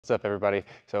What's up, everybody?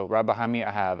 So right behind me I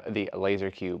have the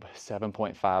LaserCube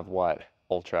 7.5 watt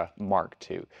Ultra Mark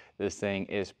II. This thing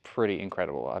is pretty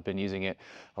incredible. I've been using it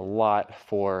a lot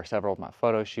for several of my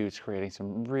photo shoots, creating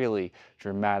some really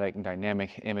dramatic,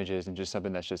 dynamic images and just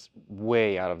something that's just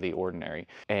way out of the ordinary.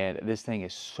 And this thing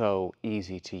is so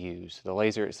easy to use. The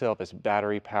laser itself is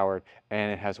battery powered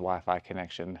and it has Wi-Fi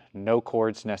connection. No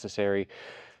cords necessary.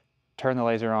 Turn the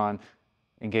laser on,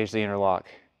 engage the interlock,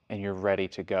 and you're ready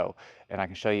to go. And I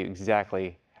can show you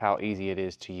exactly how easy it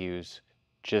is to use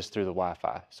just through the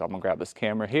Wi-Fi. So I'm gonna grab this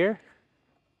camera here.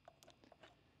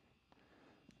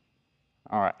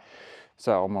 All right,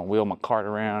 so I'm gonna wheel my cart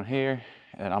around here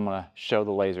and I'm gonna show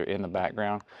the laser in the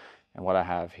background and what I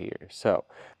have here. So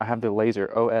I have the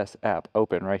Laser OS app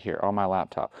open right here on my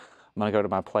laptop. I'm gonna go to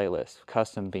my playlist,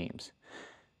 custom beams,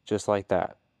 just like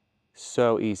that.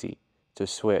 So easy to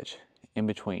switch in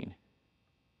between.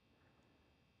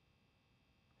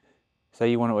 Say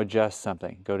you want to adjust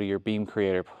something, go to your beam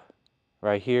creator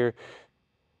right here.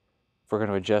 If we're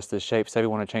going to adjust this shape, say we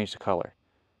want to change the color.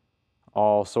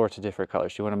 All sorts of different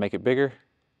colors. You want to make it bigger?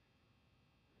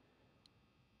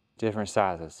 Different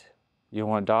sizes. You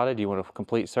want it dotted? You want a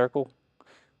complete circle?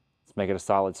 Let's make it a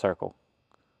solid circle.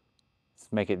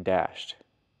 Let's make it dashed.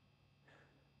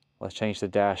 Let's change the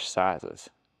dash sizes.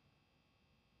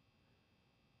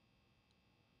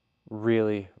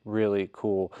 Really, really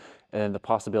cool. And then the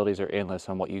possibilities are endless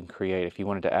on what you can create. If you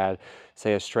wanted to add,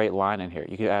 say, a straight line in here,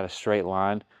 you could add a straight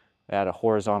line, add a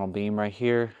horizontal beam right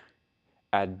here,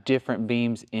 add different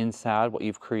beams inside what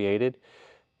you've created.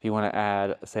 If you want to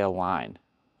add, say, a line,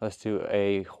 let's do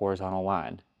a horizontal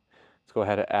line. Let's go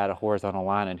ahead and add a horizontal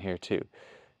line in here too.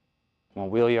 I'm gonna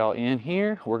wheel y'all in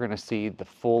here. We're gonna see the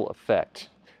full effect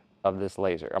of this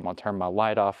laser. I'm gonna turn my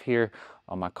light off here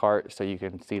on my cart so you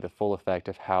can see the full effect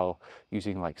of how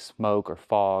using like smoke or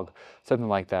fog, something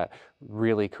like that,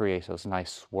 really creates those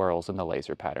nice swirls in the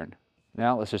laser pattern.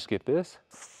 Now let's just get this.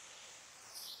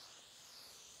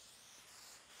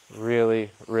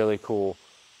 Really, really cool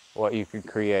what you can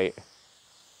create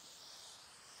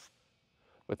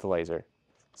with the laser.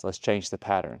 So let's change the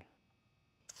pattern.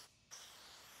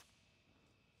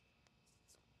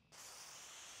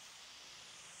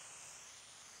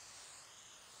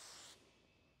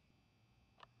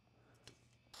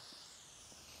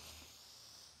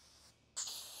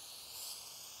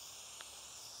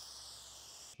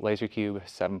 LaserCube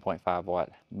 7.5 watt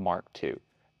Mark II.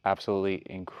 Absolutely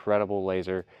incredible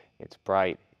laser. It's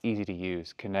bright, easy to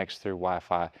use, connects through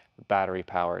Wi-Fi, battery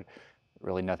powered.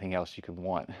 Really nothing else you could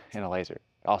want in a laser.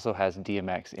 It also has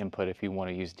DMX input if you want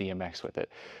to use DMX with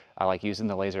it. I like using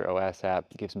the Laser OS app.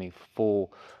 It gives me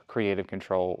full creative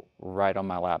control right on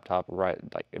my laptop, right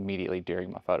like immediately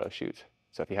during my photo shoots.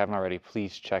 So if you haven't already,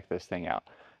 please check this thing out.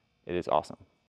 It is awesome.